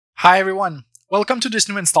Hi everyone, welcome to this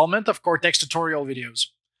new installment of Kortex tutorial videos.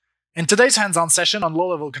 In today's hands-on session on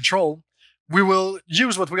low-level control, we will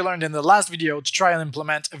use what we learned in the last video to try and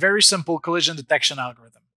implement a very simple collision detection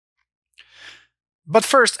algorithm. But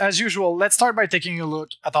first, as usual, let's start by taking a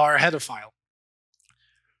look at our header file.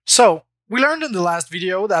 So, we learned in the last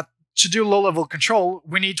video that to do low-level control,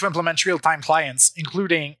 we need to implement real-time clients,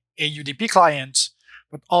 including a UDP client,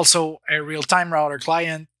 but also a real-time router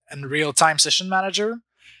client and real-time session manager,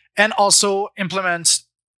 and also implement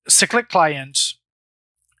cyclic client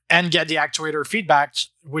and get the actuator feedback,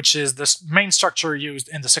 which is the main structure used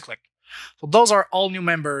in the cyclic. So those are all new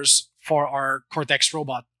members for our Kortex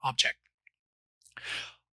robot object.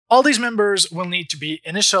 All these members will need to be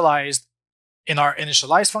initialized in our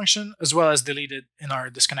initialize function, as well as deleted in our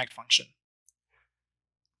disconnect function.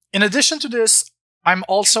 In addition to this, I'm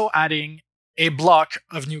also adding a block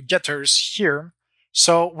of new getters here.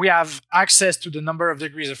 So we have access to the number of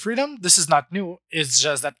degrees of freedom. This is not new, it's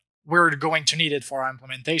just that we're going to need it for our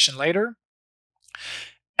implementation later.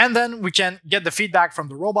 And then we can get the feedback from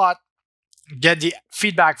the robot, get the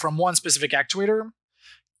feedback from one specific actuator,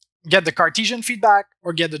 get the Cartesian feedback,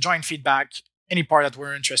 or get the joint feedback, any part that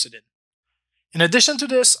we're interested in. In addition to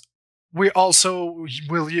this, we also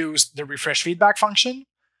will use the refresh feedback function,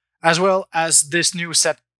 as well as this new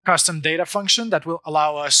set custom data function that will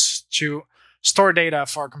allow us to store data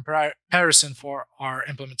for comparison for our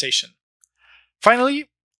implementation. Finally,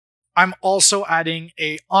 I'm also adding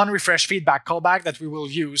a onRefresh feedback callback that we will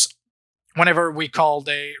use whenever we call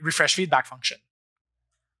the refresh feedback function.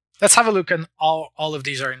 Let's have a look at all of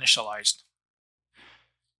these are initialized.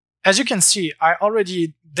 As you can see, I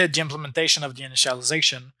already did the implementation of the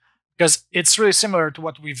initialization because it's really similar to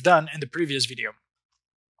what we've done in the previous video.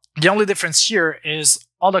 The only difference here is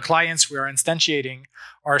all the clients we are instantiating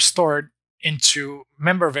are stored into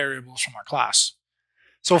member variables from our class.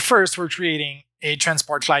 So first, we're creating a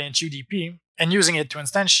transport client UDP and using it to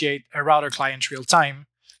instantiate a router client real-time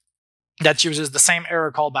that uses the same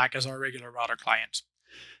error callback as our regular router client.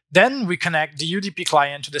 Then we connect the UDP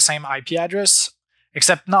client to the same IP address,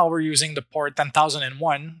 except now we're using the port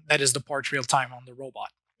 10,001, that is the port real-time on the robot.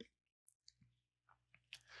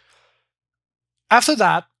 After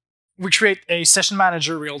that, we create a session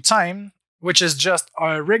manager real-time, which is just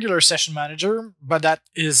a regular session manager, but that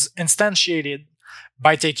is instantiated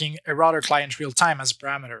by taking a router client real-time as a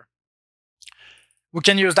parameter. We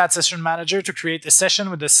can use that session manager to create a session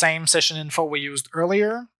with the same session info we used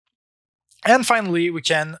earlier. And finally, we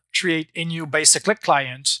can create a new base cyclic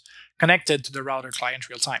client connected to the router client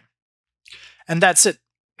real-time. And that's it.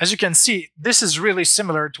 As you can see, this is really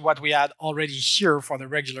similar to what we had already here for the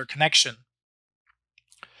regular connection.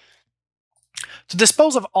 To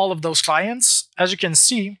dispose of all of those clients, as you can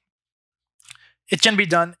see, it can be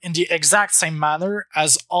done in the exact same manner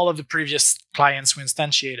as all of the previous clients we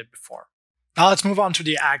instantiated before. Now let's move on to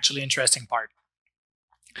the actually interesting part.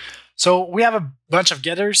 So we have a bunch of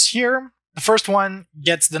getters here. The first one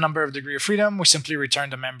gets the number of degree of freedom. We simply return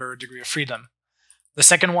the member degree of freedom. The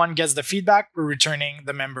second one gets the feedback. We're returning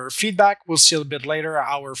the member feedback. We'll see a bit later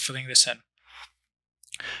how we're filling this in.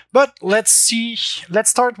 But let's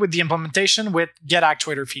start with the implementation with get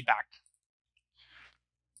actuator feedback.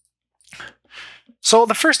 So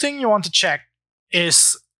the first thing you want to check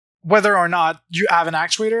is whether or not you have an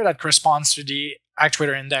actuator that corresponds to the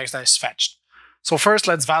actuator index that is fetched. So first,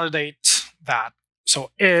 let's validate that.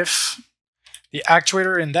 So if the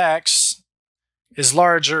actuator index is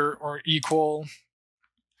larger or equal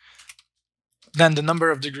than the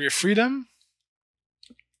number of degree of freedom,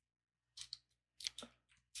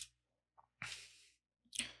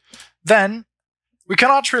 then we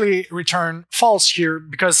cannot really return false here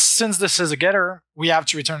because since this is a getter, we have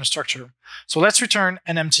to return a structure. So let's return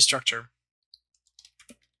an empty structure.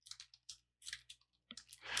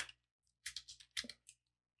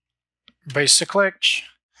 Base cyclic,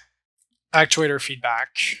 actuator feedback,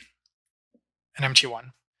 an empty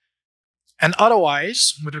one. And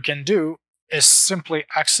otherwise, what we can do is simply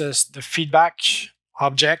access the feedback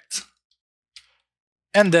object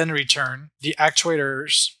and then return the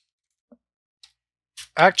actuators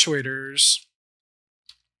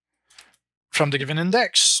from the given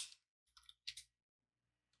index.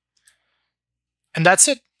 And that's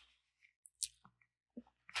it.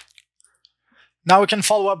 Now we can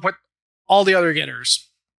follow up with all the other getters.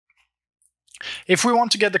 If we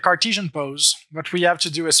want to get the Cartesian pose, what we have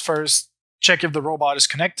to do is first check if the robot is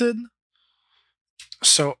connected.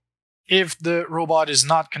 So if the robot is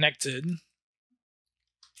not connected,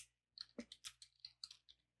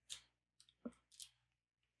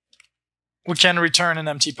 we can return an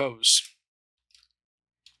empty pose.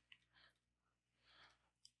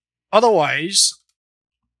 Otherwise,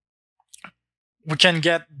 we can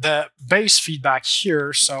get the base feedback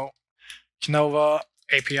here. So Kinova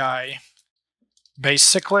API base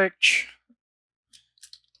cyclic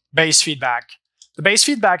base feedback. The base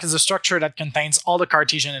feedback is a structure that contains all the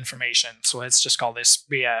Cartesian information. So let's just call this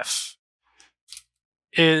BF.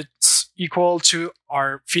 It's equal to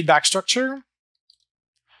our feedback structure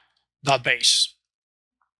dot base.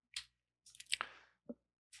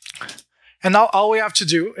 And now all we have to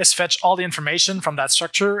do is fetch all the information from that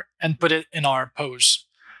structure and put it in our pose.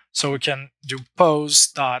 So we can do pose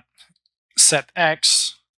dot set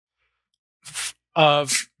x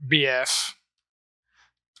of BF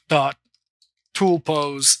dot tool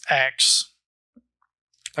pose x,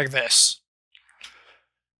 like this.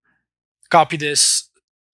 Copy this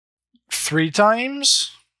 3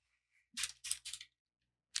 times.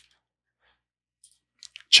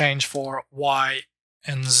 Change for y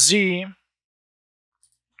and z.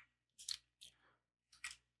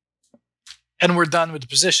 And we're done with the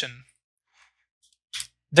position.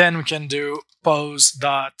 Then we can do pose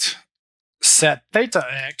dot set theta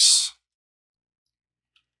x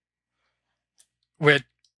with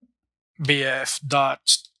BF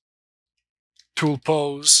dot tool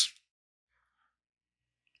pose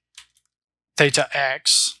theta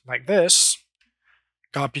x, like this.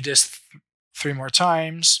 Copy this 3 more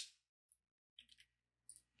times.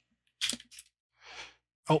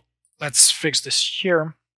 Oh, let's fix this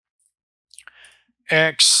here.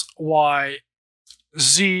 X, Y,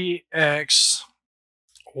 Z, X,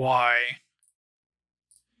 Y,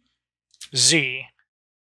 Z.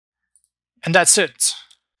 And that's it.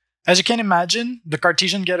 As you can imagine, the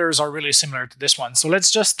Cartesian getters are really similar to this one. So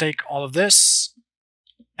let's just take all of this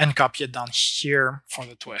and copy it down here for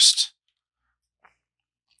the twist.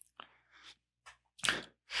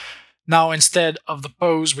 Now, instead of the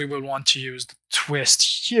pose, we will want to use the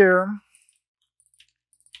twist here.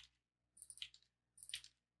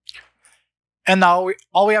 And now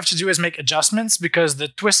all we have to do is make adjustments because the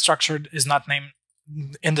twist structure is not named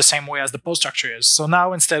in the same way as the pose structure is. So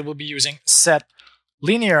now instead we'll be using set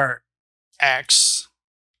linear x.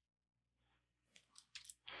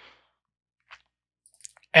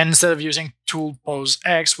 And instead of using tool pose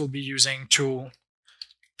x, we'll be using tool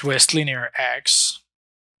twist linear x.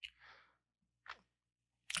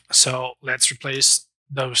 So let's replace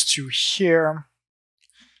those 2 here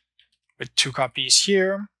with 2 copies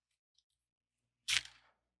here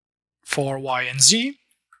for y and z.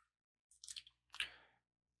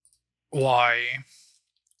 Y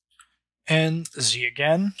and z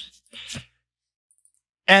again.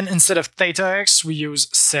 And instead of theta x, we use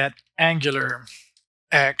set angular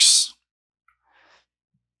x.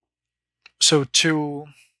 So tool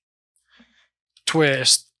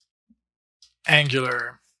twist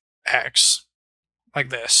angular x, like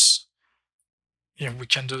this. And we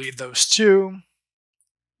can delete those 2.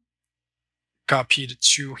 Copy the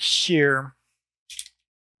 2 here.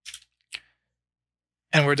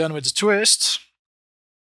 And we're done with the twist.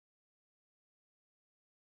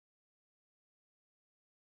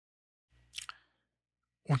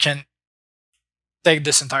 We can take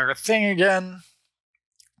this entire thing again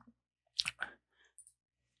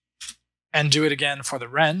and do it again for the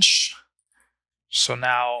wrench. So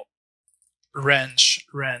now wrench,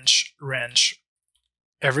 wrench, wrench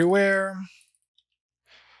everywhere.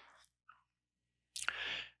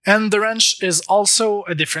 And the wrench is also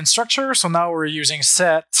a different structure. So now we're using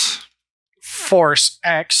set force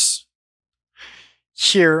x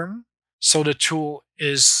here. So the tool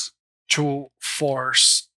is tool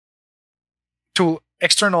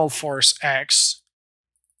external force x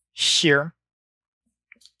here.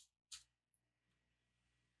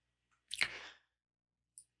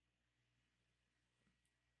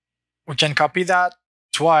 We can copy that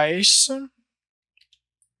twice,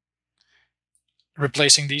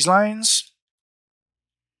 replacing these lines.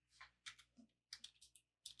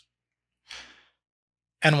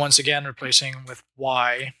 And once again, replacing with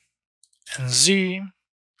y and z,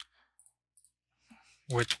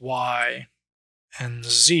 with y and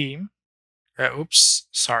z. Oops,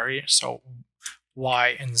 sorry. So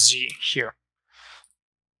y and z here.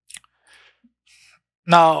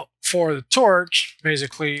 Now, for the torque,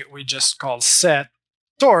 basically, we just call set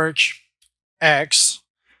torque x.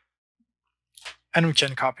 And we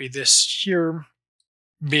can copy this here,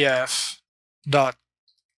 bf dot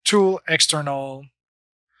tool external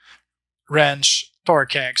wrench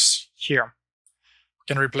torque x here.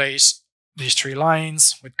 We can replace these 3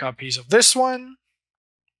 lines with copies of this one.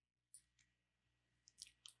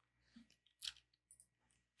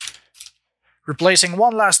 Replacing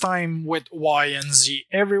one last time with y and z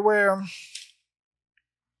everywhere.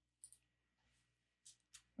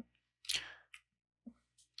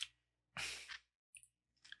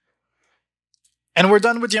 And we're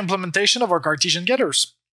done with the implementation of our Cartesian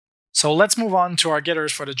getters. So let's move on to our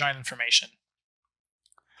getters for the joint information.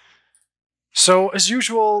 So as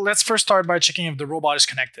usual, let's first start by checking if the robot is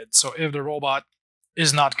connected. So if the robot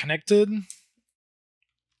is not connected,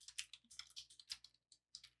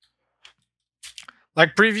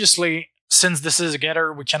 like previously, since this is a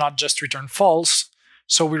getter, we cannot just return false,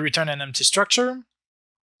 so we return an empty structure.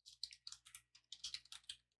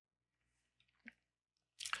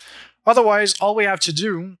 Otherwise, all we have to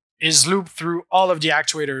do is loop through all of the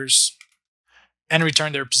actuators and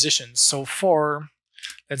return their positions. So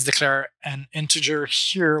let's declare an integer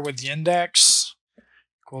here with the index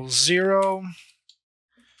equals 0.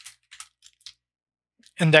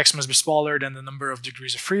 Index must be smaller than the number of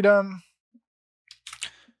degrees of freedom.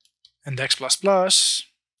 Index plus plus.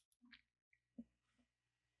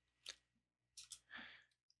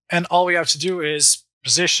 And all we have to do is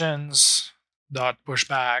positions dot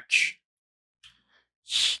pushback.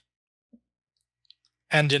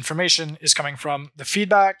 And the information is coming from the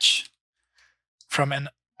feedback from an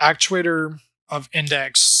actuator of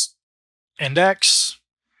index, and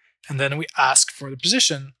then we ask for the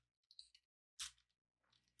position.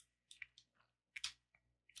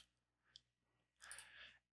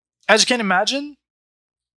 As you can imagine,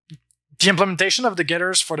 the implementation of the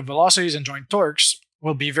getters for the velocities and joint torques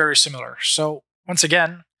will be very similar. So once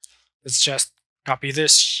again, let's just copy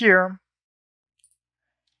this here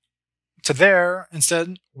to there.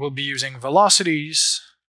 Instead, we'll be using velocities.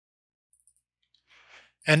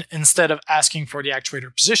 And instead of asking for the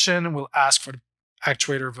actuator position, we'll ask for the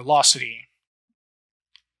actuator velocity.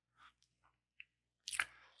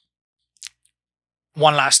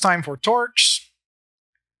 One last time for torques.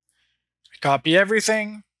 We copy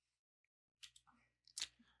everything.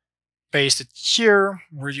 Paste it here.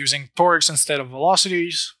 We're using torques instead of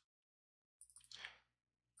velocities.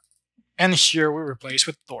 And here we replace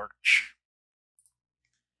with torque.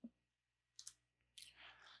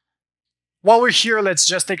 While we're here, let's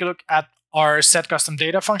just take a look at our set custom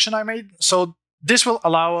data function I made. So this will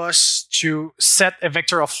allow us to set a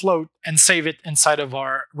vector of float and save it inside of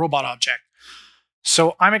our robot object.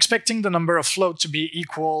 So I'm expecting the number of float to be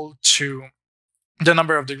equal to the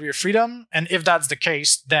number of degree of freedom. And if that's the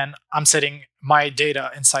case, then I'm setting my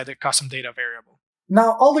data inside the custom data variable.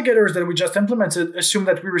 Now, all the getters that we just implemented assume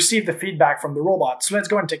that we receive the feedback from the robot. So let's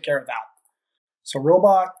go and take care of that. So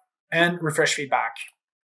robot and refresh feedback.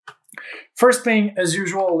 First thing, as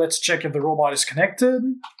usual, let's check if the robot is connected.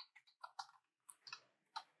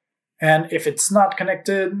 And if it's not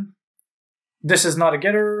connected, this is not a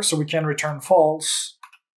getter, so we can return false.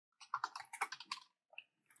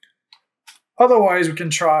 Otherwise, we can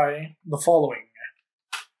try the following.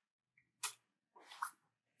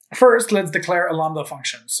 First, let's declare a lambda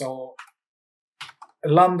function. So a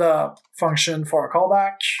lambda function for a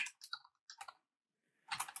callback.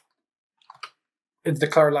 It's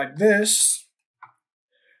declared like this.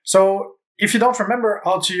 So if you don't remember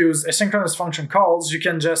how to use asynchronous function calls, you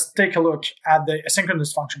can just take a look at the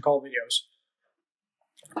asynchronous function call videos.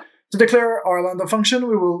 To declare our lambda function,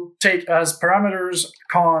 we will take as parameters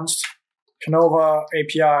const, Kinova,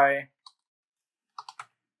 API,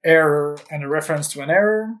 error, and a reference to an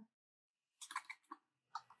error,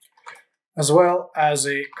 as well as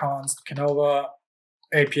a const, Kinova,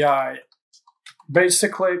 API, base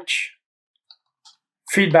cyclic,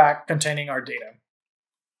 feedback containing our data.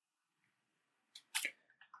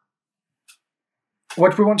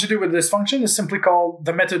 What we want to do with this function is simply call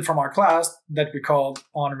the method from our class that we called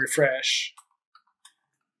onRefresh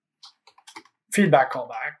feedback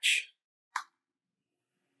callback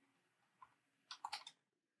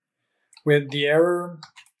with the error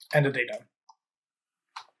and the data.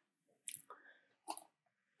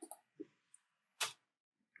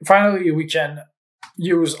 Finally, we can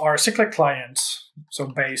use our cyclic client, so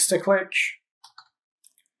base cyclic,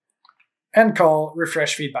 and call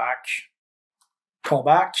refresh feedback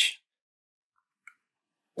callback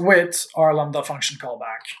with our lambda function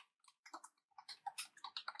callback.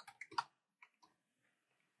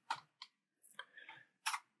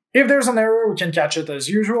 If there's an error, we can catch it as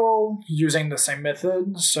usual using the same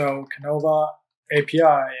method. So Kinova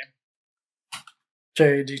API,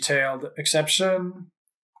 detailed exception,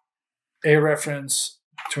 a reference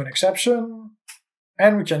to an exception,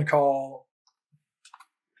 and we can call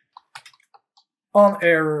on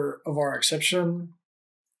error of our exception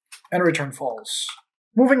and return false.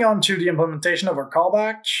 Moving on to the implementation of our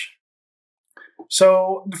callback.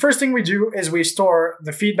 So the first thing we do is we store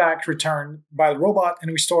the feedback returned by the robot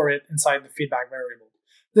and we store it inside the feedback variable.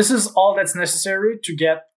 This is all that's necessary to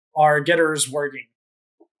get our getters working.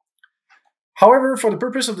 However, for the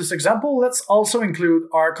purpose of this example, let's also include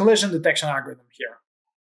our collision detection algorithm here.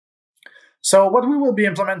 So what we will be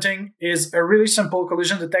implementing is a really simple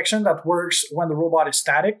collision detection that works when the robot is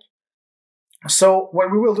static. So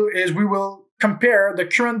what we will do is we will compare the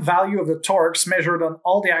current value of the torques measured on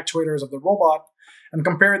all the actuators of the robot and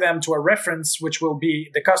compare them to a reference, which will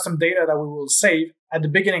be the custom data that we will save at the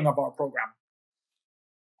beginning of our program.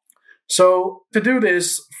 So to do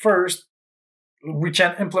this, first, we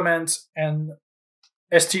can implement an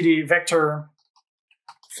std vector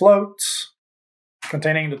float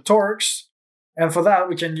containing the torques. And for that,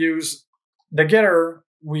 we can use the getter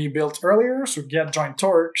we built earlier, so get joint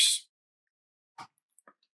torques.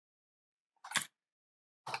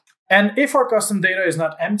 And if our custom data is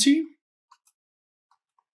not empty,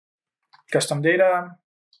 custom data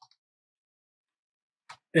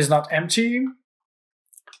is not empty,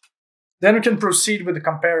 then we can proceed with the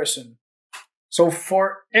comparison. So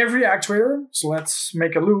for every actuator, so let's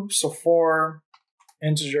make a loop. So for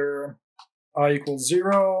integer I equals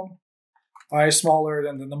 0, I smaller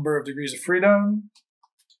than the number of degrees of freedom,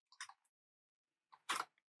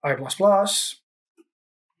 I plus plus.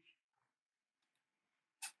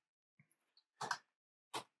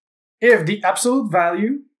 If the absolute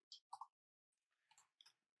value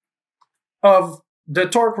of the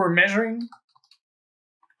torque we're measuring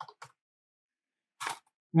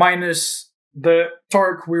minus the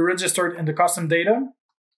torque we registered in the custom data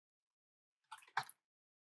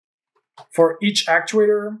for each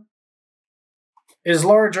actuator is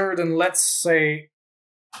larger than, let's say,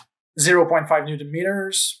 0.5 Newton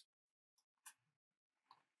meters,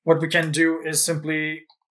 what we can do is simply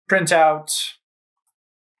print out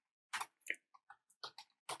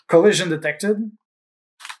collision detected.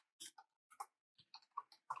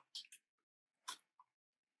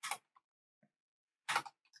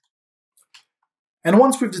 And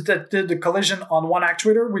once we've detected the collision on one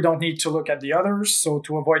actuator, we don't need to look at the others. So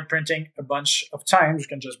to avoid printing a bunch of times, we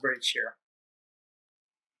can just break here.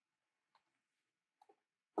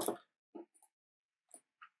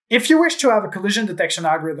 If you wish to have a collision detection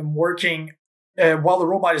algorithm working while the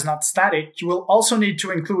robot is not static, you will also need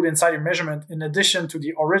to include inside your measurement, in addition to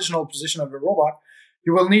the original position of the robot,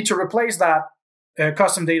 you will need to replace that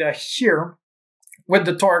custom data here with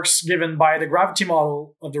the torques given by the gravity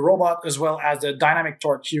model of the robot, as well as the dynamic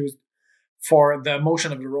torque used for the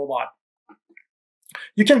motion of the robot.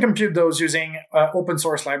 You can compute those using open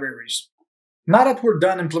source libraries. Now that we're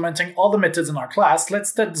done implementing all the methods in our class,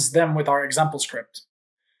 let's test them with our example script.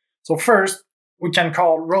 So first, we can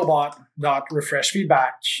call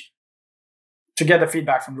robot.refreshFeedback to get the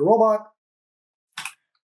feedback from the robot.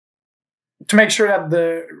 To make sure that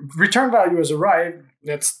the return value has arrived,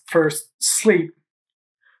 let's first sleep.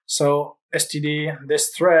 So std this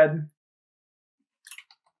thread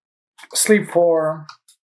sleep for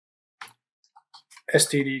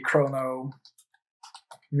std chrono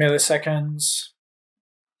milliseconds.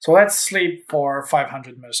 So let's sleep for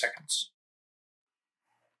 500 milliseconds.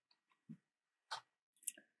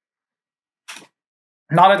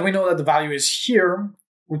 Now that we know that the value is here,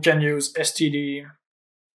 we can use std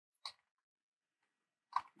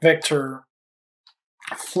vector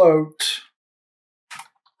float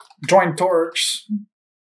joint torques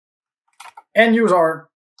and use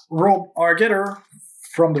our getter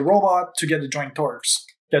from the robot to get the joint torques.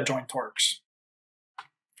 Get joint torques.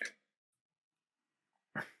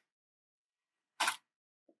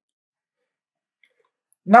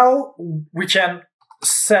 Now we can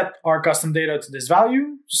set our custom data to this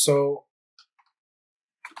value. So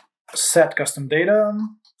set custom data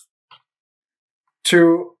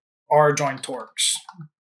to our joint torques.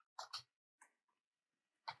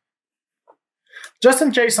 Just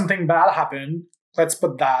in case something bad happened, let's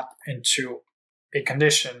put that into a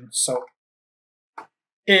condition. So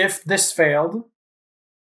if this failed,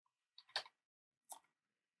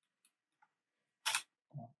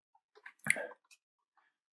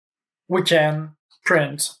 we can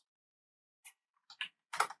print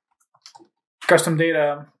custom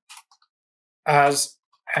data as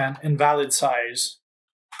an invalid size.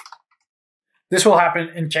 This will happen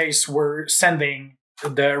in case we're sending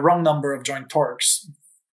the wrong number of joint torques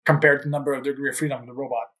compared to the number of degree of freedom of the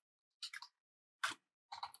robot.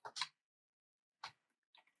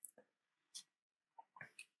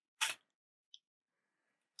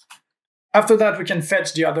 After that, we can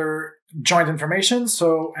fetch the other joint information.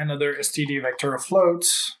 So another std vector float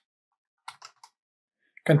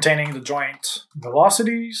containing the joint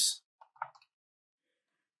velocities,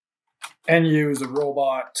 and use the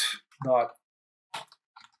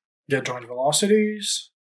robot.getJointVelocities,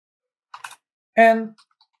 and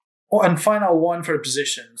Oh, and final one for the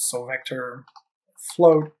positions. So vector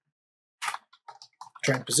float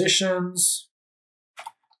joint positions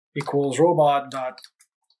equals robot dot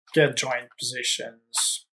get joint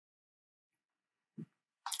positions.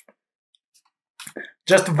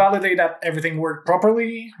 Just to validate that everything worked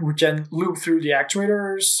properly, we can loop through the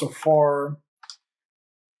actuators. So for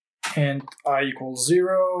int I equals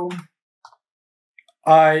 0,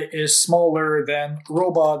 I is smaller than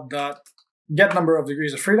robot dot get number of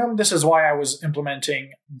degrees of freedom. This is why I was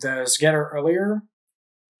implementing this getter earlier.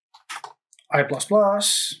 I++.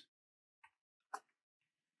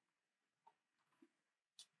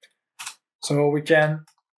 So we can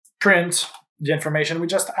print the information we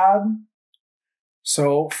just add.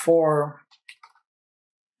 So for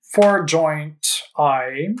joint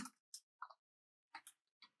I,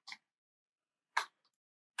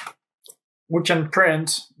 we can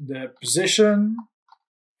print the position,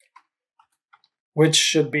 which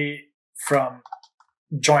should be from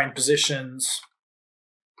joint positions,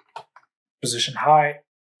 position height.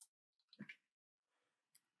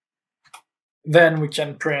 Then we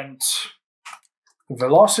can print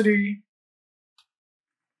velocity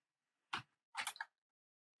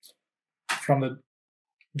from the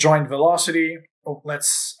joint velocity. Oh,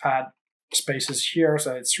 let's add spaces here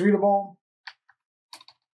so it's readable.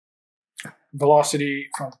 Velocity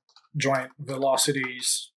from joint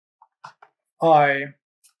velocities I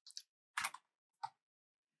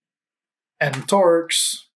and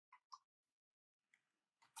torques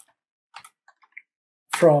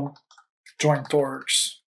from joint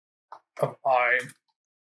torques of I,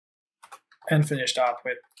 and finish that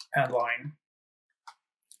with end line.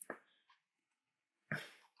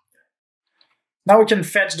 Now we can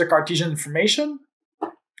fetch the Cartesian information.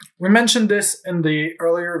 We mentioned this in the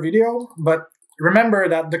earlier video, but remember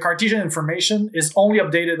that the Cartesian information is only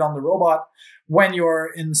updated on the robot when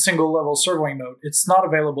you're in single level servoing mode. It's not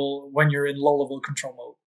available when you're in low level control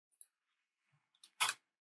mode.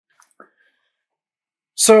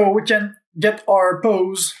 So we can get our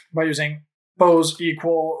pose by using pose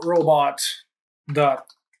equal robot dot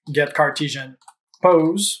get Cartesian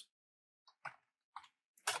pose.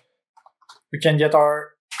 We can get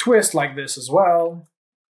our twist like this as well.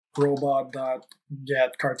 Robot dot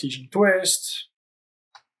get Cartesian twist.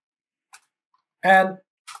 And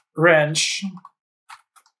wrench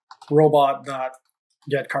robot dot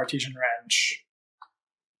get Cartesian wrench.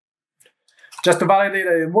 Just to validate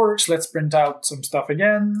that it works, let's print out some stuff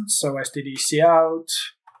again. So std cout.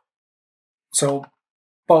 So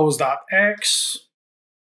pose.x.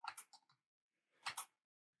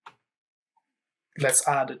 Let's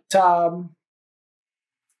add a tab.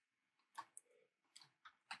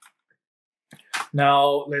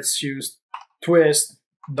 Now let's use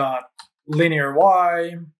twist.linear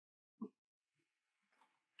y.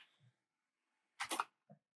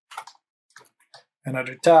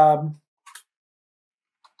 Another tab.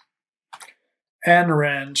 And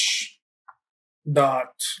wrench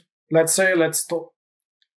dot, let's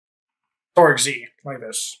torque z like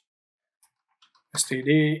this.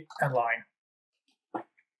 Std and line.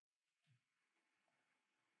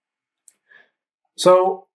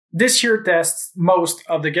 So this here tests most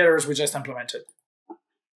of the getters we just implemented.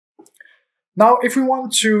 Now, if we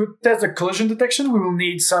want to test the collision detection, we will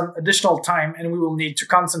need some additional time and we will need to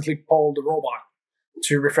constantly poll the robot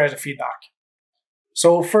to refresh the feedback.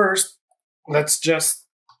 So first, let's just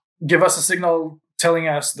give us a signal telling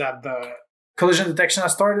us that the collision detection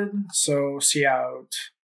has started. So cout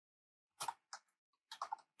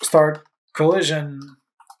start collision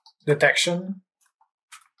detection.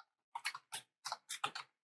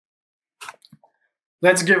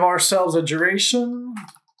 Let's give ourselves a duration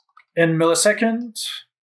in milliseconds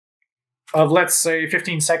of, let's say,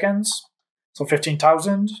 15 seconds. So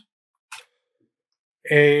 15,000.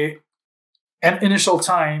 An initial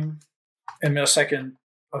time in millisecond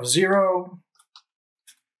of 0.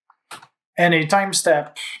 And a time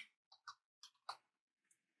step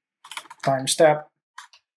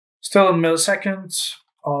still in milliseconds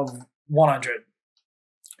of 100.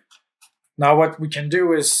 Now what we can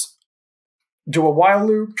do is do a while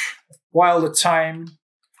loop while the time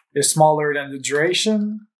is smaller than the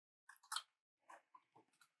duration.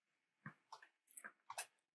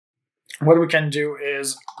 What we can do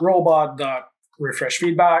is robot.refresh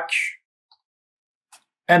feedback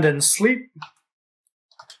and then sleep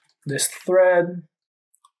this thread,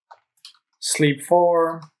 sleep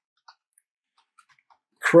for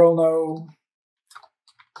chrono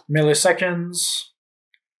milliseconds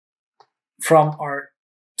from our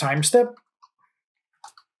time step.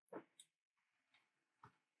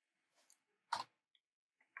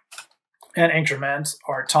 and increment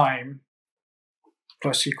our time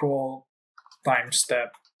plus equal time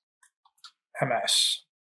step ms.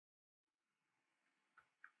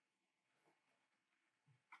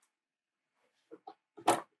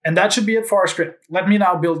 And that should be it for our script. Let me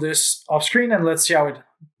now build this off screen and let's see how it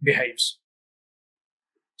behaves.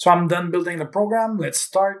 So I'm done building the program. Let's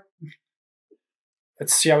start.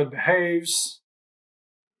 Let's see how it behaves.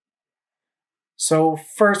 So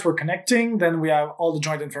first we're connecting, then we have all the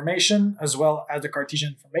joint information as well as the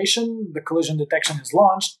Cartesian information. The collision detection is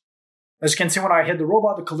launched. As you can see, when I hit the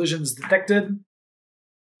robot, the collision is detected.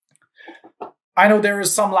 I know there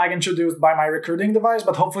is some lag introduced by my recruiting device,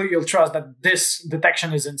 but hopefully you'll trust that this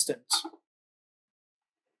detection is instant.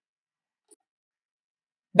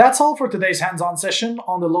 That's all for today's hands-on session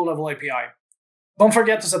on the low-level API. Don't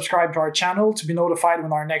forget to subscribe to our channel to be notified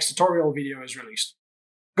when our next tutorial video is released.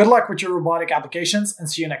 Good luck with your robotic applications and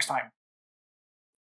see you next time.